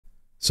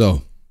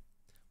So,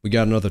 we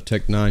got another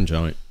N9ne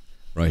joint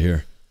right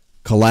here.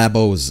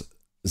 Collabos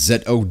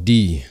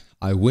ZOD.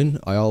 I win,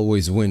 I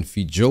always win.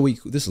 Feat Joey.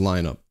 This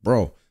lineup,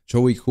 bro.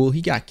 Joey Cool.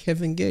 He got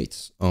Kevin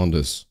Gates on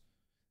this.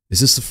 Is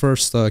this the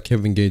first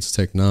Kevin Gates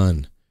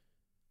N9ne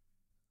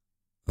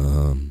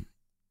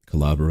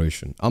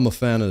collaboration? I'm a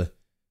fan of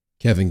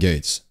Kevin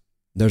Gates.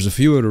 There's a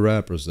few other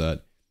rappers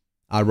that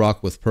I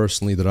rock with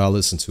personally that I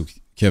listen to.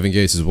 Kevin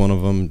Gates is one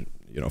of them.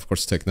 You know, of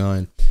course,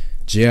 N9ne.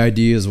 JID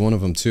is one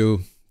of them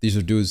too. These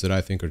are dudes that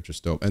I think are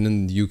just dope. And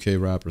then the UK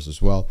rappers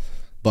as well.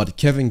 But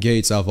Kevin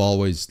Gates, I've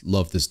always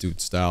loved this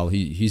dude's style.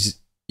 He's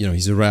you know,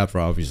 he's a rapper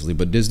obviously,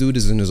 but this dude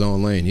is in his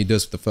own lane. He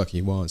does what the fuck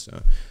he wants.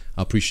 I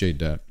appreciate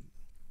that.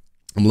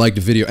 I'm like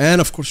the video, and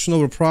of course,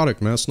 Snow the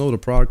Product, man. Snow the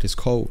Product is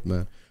cold,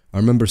 man. I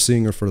remember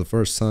seeing her for the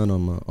first time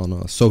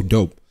on So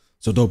Dope.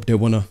 So Dope, they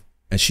wanna,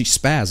 and she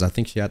spazzed. I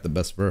think she had the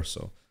best verse.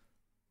 So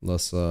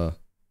let's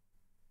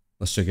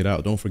check it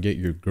out. Don't forget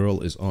your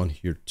girl is on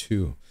here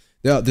too.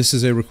 Yeah, this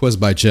is a request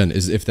by Jen.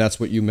 If that's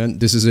what you meant,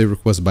 this is a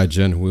request by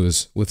Jen, who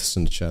is with us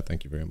in the chat.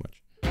 Thank you very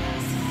much.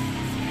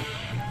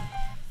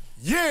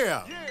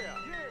 Yeah!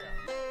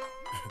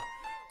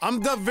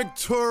 I'm the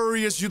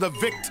victorious, you the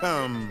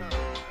victim.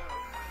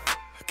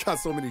 I got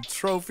so many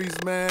trophies,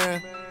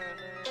 man.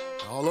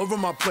 All over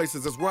my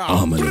places, that's where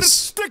I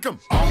stick them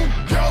on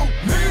your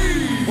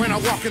knee. When I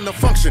walk in the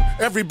function,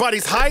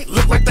 everybody's height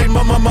look like they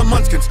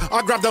munchkins.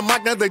 I grab the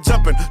mic, now they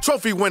jumping.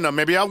 Trophy winner,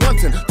 maybe I want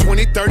 10.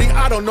 20, 30,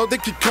 I don't know, they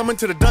keep coming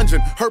to the dungeon.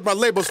 Heard my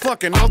labels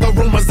flunking, all the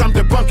rumors I'm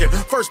debunking.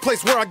 First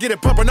place where I get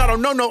it pumping, I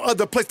don't know no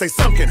other place they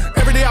sunken.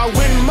 Every day I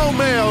win more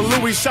mail,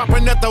 Louis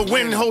shopping at the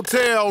Wynn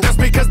Hotel. That's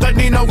because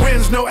N9ne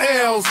wins, no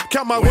L's.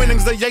 Count my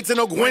winnings, the Yates and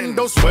Oak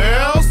window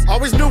swells.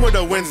 Always knew what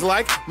the wind's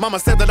like. Mama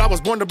said that I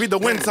was born to be the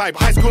win type.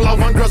 High school, I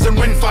won girls and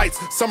win fights.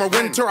 Summer,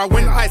 winter, I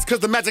win ice, cause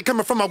the magic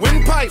coming from my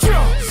windpipe.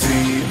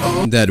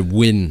 That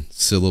win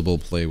syllable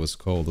play was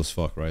cold as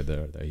fuck right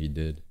there that he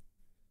did.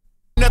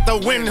 At the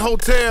Wynn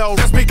Hotel,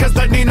 that's because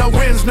N9ne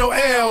wins, no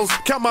L's.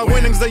 Count my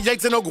winnings, the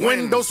Yates and Oak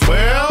window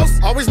swells.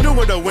 Always knew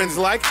what the wind's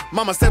like.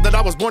 Mama said that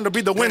I was born to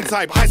be the win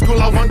type. High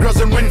school, I won girls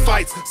and win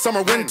fights.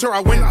 Summer, winter, I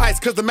win ice,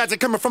 cause the magic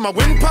coming from my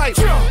windpipe.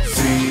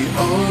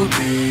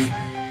 ZOD,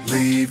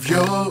 leave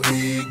your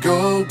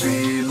ego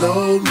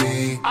below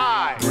me.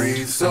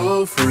 Breathe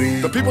so free.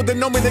 The people that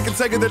know me, they can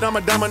tell you that I'm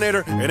a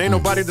dominator. It ain't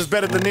nobody that's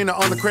better than Nina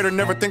on the crater.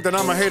 Never think that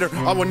I'm a hater.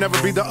 I will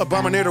never be the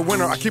abominator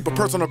winner. I keep a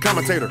personal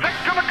commentator.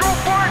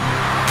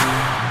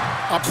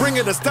 I bring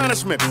it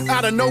astonishment.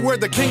 Out of nowhere,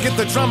 the king get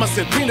the drama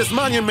sent. Venus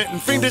monument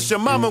and fiendish your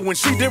mama when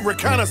she did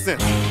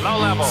reconnaissance. Low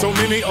level. So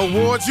many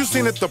awards, you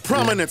seen it, the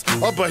prominence.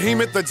 A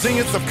behemoth, the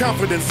genius of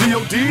confidence.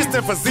 ZOD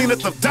stand for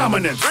zenith of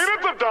dominance.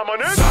 Zenith of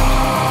dominance.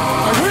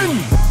 I win.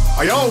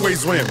 I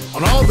always win.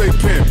 On all they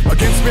pin.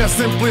 Against me, I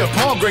simply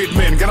appall great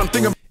men. Got 'em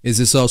thinking. Is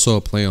this also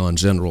a play on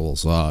General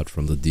Zod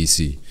from the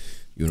DC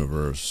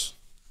universe?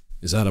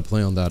 Is that a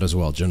play on that as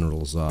well,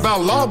 General Zod?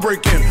 About law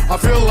breaking, I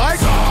feel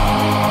like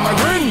I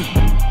win.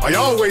 I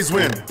always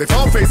win. They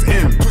fall face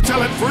in. To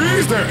tell it free,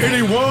 is there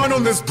anyone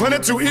on this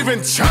planet to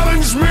even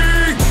challenge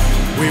me?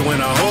 We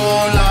win a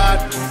whole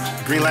lot.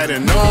 Green light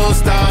and no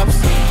stops.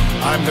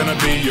 I'm gonna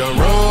be your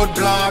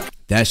roadblock.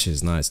 That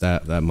shit's nice.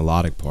 That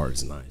melodic part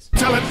is nice.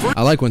 Tell it free.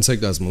 I like when Tech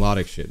does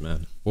melodic shit,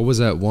 man. What was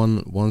that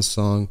one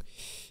song?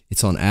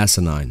 It's on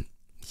N9ne.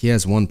 He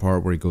has one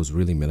part where he goes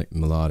really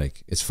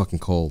melodic. It's fucking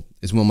cold.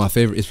 It's one of my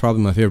favorite. It's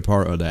probably my favorite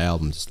part of the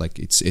album. It's like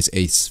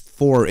it's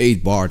 4 or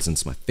 8 bars, and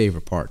it's my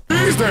favorite part.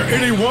 Is there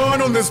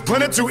anyone on this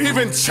planet to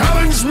even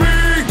challenge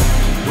me?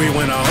 We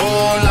win a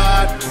whole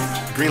lot.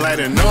 Green light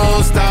and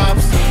no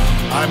stops.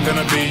 I'm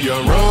gonna be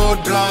your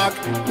roadblock.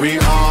 We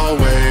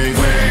always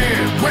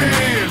win,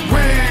 win,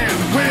 win,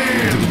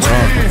 win,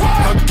 win.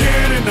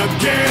 Again and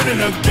again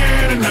and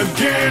again and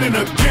again and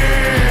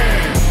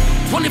again.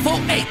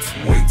 24/8.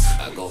 Wait.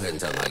 I'll go ahead and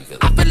tell how you feel.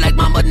 I feel like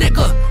mama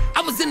nigga.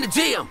 I was in the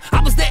gym.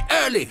 I was there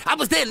early. I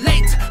was there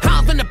late.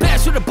 I'm finna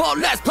pass you the ball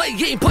last play.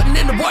 You ain't putting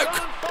in the work.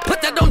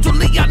 Put that on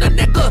Juliana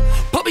nigga.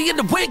 Put me in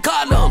the win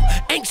column.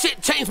 Ain't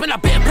shit changed, man. I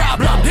been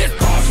problem. It's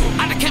awesome.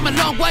 I done came a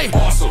long way.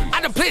 Awesome.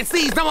 I done played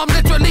seeds. Now I'm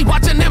literally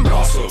watching them.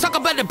 Awesome. Talk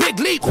about a big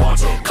leap.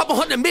 Quantum. Couple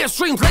hundred mil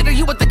streams later,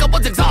 you would think I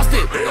was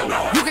exhausted.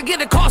 No. You can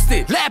get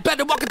accosted. Laugh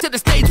better walking to the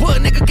stage where a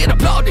nigga get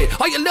applauded.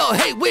 All your little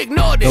hate, we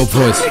ignored it. No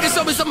voice. Nigga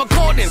show me some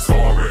accordance.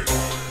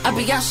 I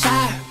be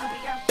outside.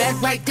 Back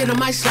right then on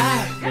my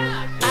slide.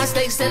 I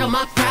stay set on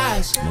my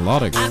prize.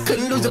 Melodic. I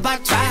couldn't lose if I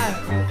tried.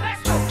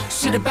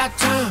 Shit about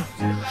time.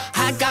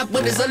 I got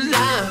what is a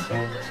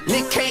line.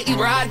 Nick can't eat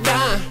ride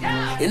down.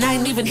 And I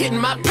ain't even hitting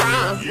my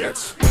prime.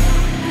 Yes.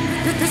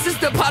 This is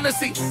the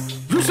policy.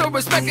 You show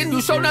respect and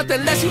you show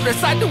nothing less. You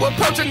decide to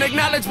approach and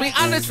acknowledge me.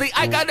 Honestly,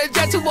 I got a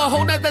jet to a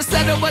whole nother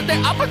set of the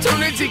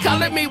opportunity.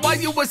 Calling me while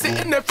you were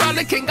sitting there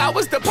frolicking. I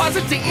was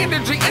depositing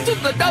energy into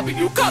the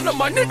W. Calling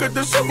my nigga,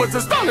 the shit was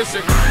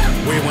astonishing.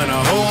 We win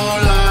a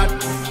whole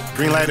lot.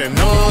 Green light and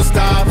no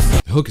stops.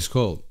 The hook is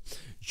cold.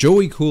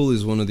 Joey Cool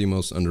is one of the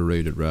most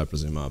underrated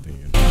rappers in my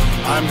opinion.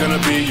 I'm gonna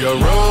be your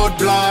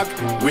roadblock.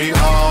 We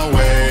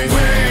always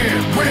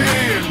win,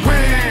 win,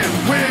 win,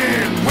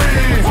 win,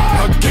 win.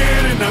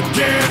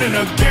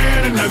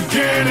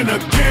 again and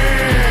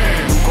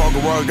again. Car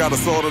garage got a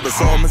sword of the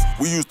psalmist.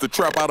 We used to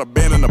trap out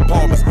abandoned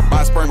apartments.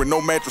 Buy spring with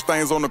no mattress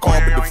stains on the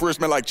carpet. The fridge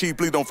smell like cheap,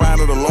 please don't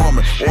find it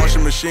alarming.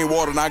 Washing machine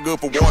water not good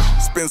for washing.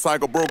 Spin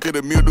cycle broke it,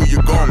 a meal do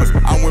your garments.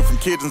 I went from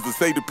kitchens to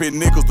safety pit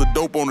nickels to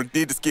dope on the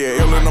digit scale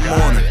ill in the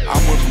morning. I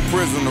went from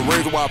prison to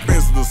razor wire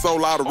fences to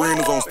sold out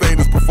arenas on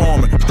stages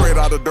performing. Straight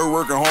out of dirt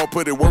working hard,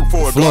 put it work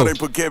for a door. They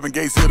put Kevin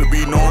Gates here to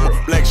be normal.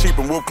 Black sheep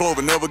and wolf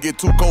clothing never get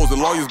too cold. The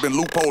lawyers been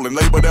loopholing,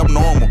 labeled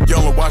abnormal.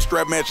 Yellow watch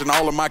strap matching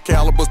all of my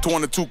calibers.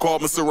 22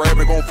 carbon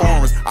ceramic on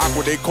farmers.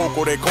 Aqua, they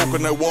cocoa, they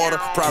coconut water.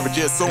 Private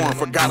jet soaring,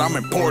 forgot I'm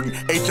important.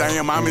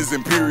 HIM, I'm his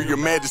imperial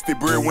majesty.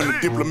 Breadwinner,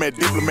 diplomat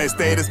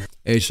status.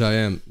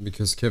 HIM,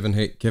 because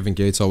Kevin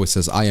Gates always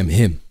says, I am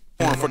him.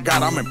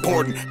 Forgot I'm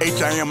important.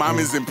 HIM, I'm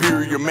his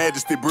imperial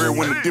majesty.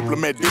 Breadwinner,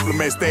 diplomat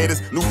status.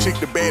 New chick,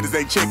 the baddest,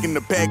 ain't checking the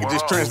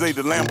packages. Translate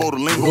the Lambo, the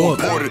lingo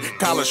imported.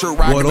 Collar shirt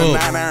rocking the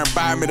 9 iron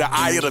by me. The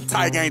eye of the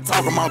tiger ain't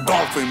talking about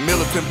golfing.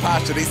 Militant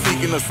posture, they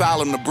seeking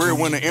asylum. The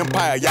breadwinner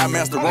empire, y'all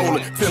master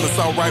rolling. Feel it's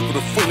alright for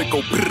the fully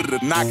go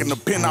brrrr. Knocking the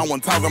pin, I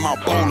wasn't talking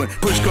about bowling.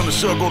 Push come to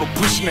shove, go to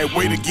pushing that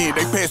weight again.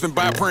 They passing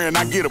by praying,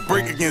 I get a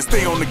break again.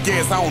 Stay on the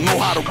gas, I don't know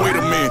how to wait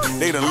a minute.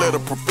 They done let a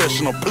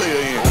professional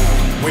player in.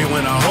 We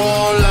win a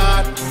whole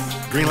lot,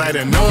 green light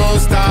and no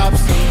stops.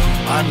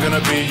 I'm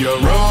gonna be your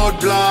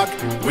roadblock.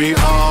 We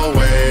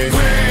always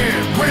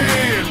win.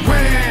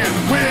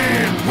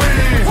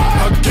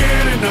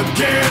 Again and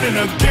again and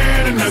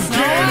again and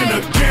again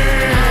and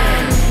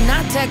again.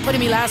 Not Tech putting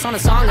me last on a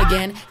song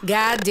again.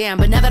 Goddamn,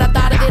 but now that I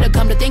thought of it, I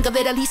come to think of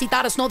it, at least he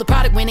thought of Snow the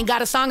product win and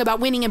got a song about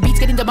winning and beats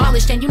getting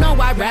demolished. And you know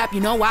I rap, you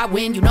know I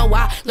win, you know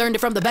I learned it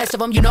from the best of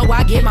them. You know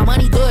I get my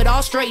money good,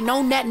 all straight,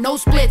 no net, no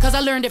split, cause I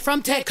learned it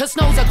from Tech, cause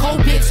Snow's a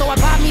cold bitch. So I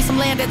bought me some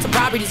land and some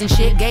properties and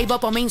shit. Gave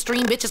up on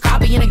mainstream bitches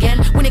copying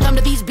again. When it come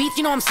to these beats,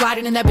 you know I'm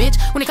sliding in that bitch.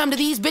 When it come to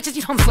these bitches,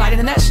 you know I'm sliding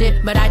in that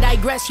shit. But I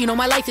digress, you know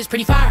my life is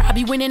pretty fire. I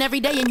be winning every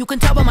day and you can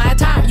tell by my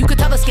attire. You could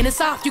tell the skin is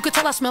soft, you could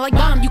tell I smell like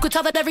bomb. You could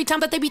tell that every time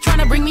that they be trying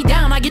to bring me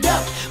down, I get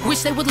up.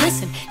 Wish they would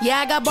listen. Yeah,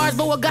 I got bars,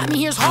 but what got me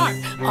here's heart.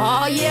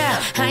 Oh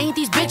yeah, I ain't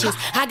these bitches.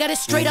 I got it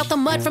straight out the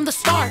mud from the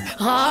start.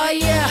 Oh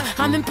yeah,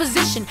 I'm in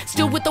position,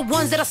 still with the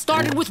ones that I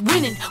started with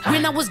winning.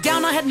 When I was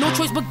down, I had no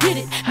choice but get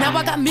it. Now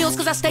I got meals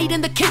cause I stayed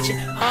in the kitchen.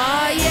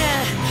 Oh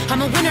yeah,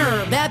 I'm a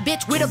winner. Bad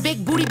bitch with a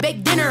big booty,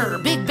 baked dinner.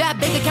 Big bad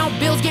bank account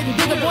bills getting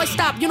bigger. Boy,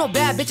 stop, you know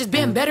bad bitches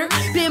been better.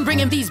 Been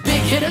bringing these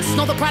big hitters.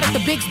 Know the product,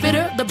 the big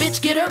spitter. The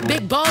bitch getter,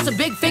 big balls and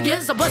big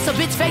figures. I bust a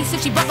bitch face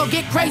if she buckle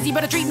get crazy.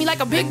 Better treat me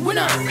like a big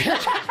winner.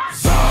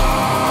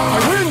 I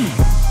win,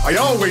 I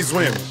always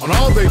win, on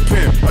all they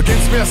pin.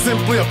 Against me I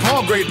simply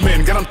appall great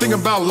men. God, I'm thinking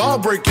about law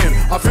breaking.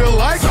 I feel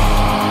like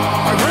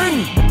I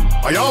win,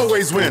 I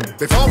always win.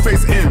 They fall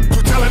face in,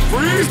 to tell it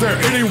free. Is there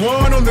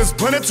anyone on this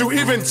planet to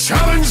even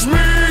challenge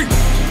me?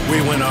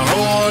 We win a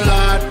whole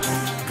lot,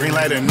 green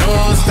light and no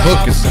stop.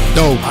 Hook is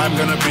dope. I'm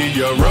gonna be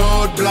your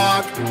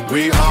roadblock.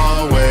 We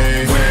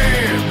always win.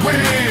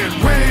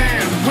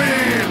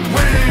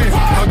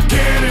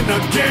 Again and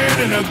again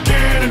and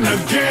again and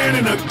again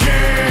and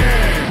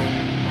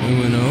again. We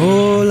win a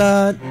whole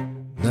lot.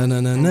 Na na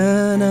na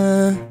na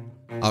na.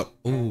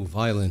 Oh,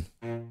 violin.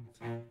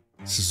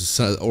 This is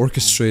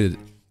orchestrated.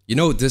 You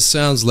know, this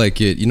sounds like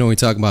it. You know, we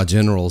talk about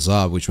General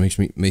ZOD, which makes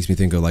me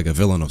think of like a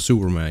villain of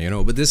Superman. You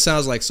know, but this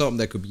sounds like something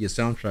that could be a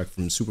soundtrack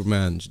from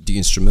Superman, the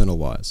instrumental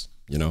wise.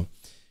 You know,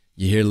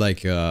 you hear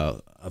like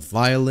a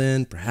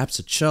violin, perhaps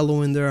a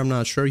cello in there. I'm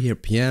not sure. You hear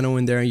piano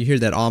in there, and you hear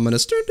that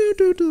ominous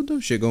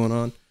shit going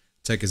on.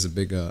 Tech is a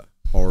big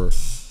horror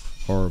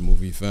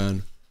movie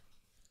fan.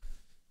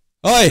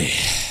 Oi,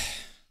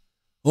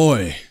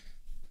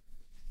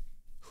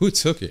 who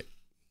took it?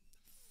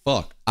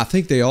 Fuck, I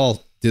think they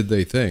all did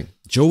their thing.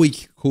 Joey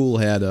Cool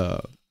had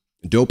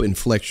dope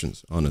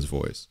inflections on his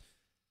voice.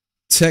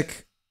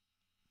 Tech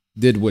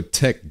did what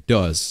Tech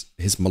does.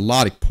 His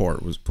melodic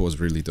part was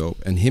really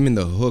dope, and him in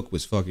the hook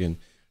was fucking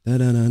da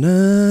da da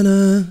da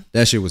da.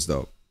 That shit was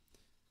dope.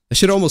 That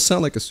shit almost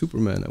sound like a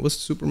Superman. What's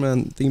the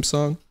Superman theme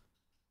song?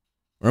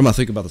 Or am I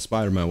thinking about the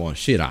Spider-Man one?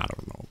 Shit, I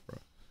don't know, bro.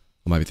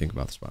 I might be thinking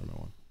about the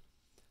Spider-Man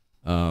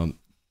one.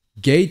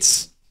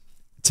 Gates,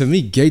 to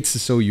me, Gates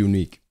is so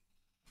unique.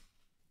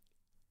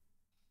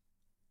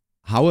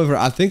 However,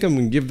 I think I'm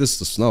going to give this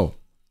to Snow.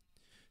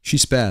 She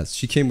spazzed.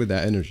 She came with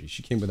that energy.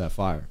 She came with that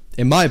fire.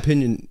 In my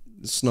opinion,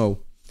 Snow,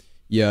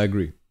 yeah, I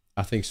agree.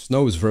 I think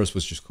Snow's verse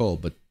was just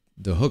cold, but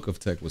the hook of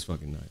Tech was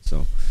fucking nice.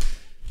 So,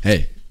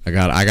 hey, I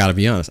gotta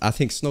be honest. I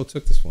think Snow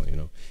took this one. You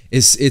know,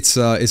 it's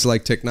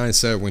like N9ne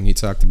said when he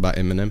talked about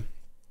Eminem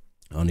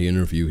on the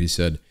interview. He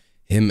said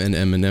him and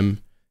Eminem.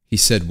 He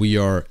said we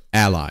are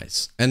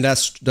allies, and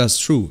that's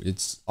true.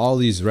 It's all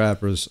these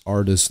rappers,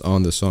 artists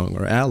on the song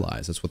are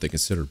allies. That's what they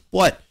consider.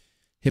 But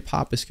hip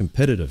hop is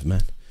competitive,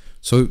 man.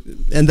 So,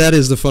 and that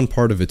is the fun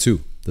part of it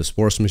too. The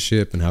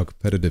sportsmanship and how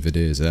competitive it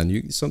is.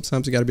 And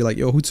sometimes you gotta be like,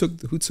 yo, who took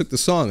the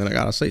song? And I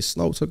gotta say,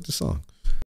 Snow took the song.